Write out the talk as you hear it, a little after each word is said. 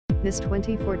This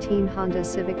 2014 Honda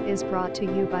Civic is brought to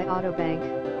you by AutoBank.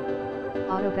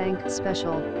 AutoBank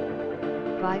Special.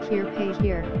 Buy here, pay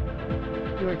here.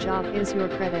 Your job is your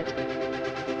credit.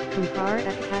 Comprar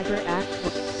at pagar at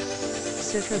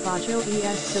su trabajo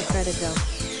es su credito.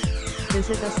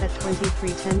 Visit us at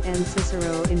 2310 N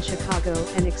Cicero in Chicago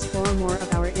and explore more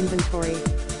of our inventory.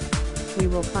 We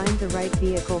will find the right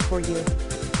vehicle for you.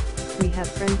 We have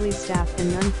friendly staff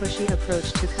and non-pushy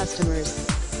approach to customers.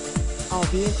 All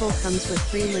vehicle comes with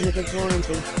free limited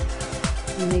warranty.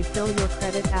 You may fill your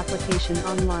credit application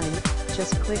online,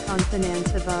 just click on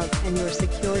Finance above and your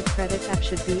secured credit app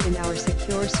should be in our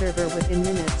secure server within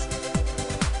minutes.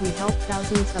 We help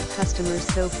thousands of customers,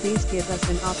 so please give us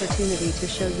an opportunity to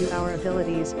show you our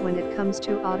abilities when it comes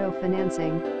to auto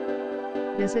financing.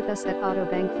 Visit us at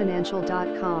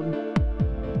autobankfinancial.com.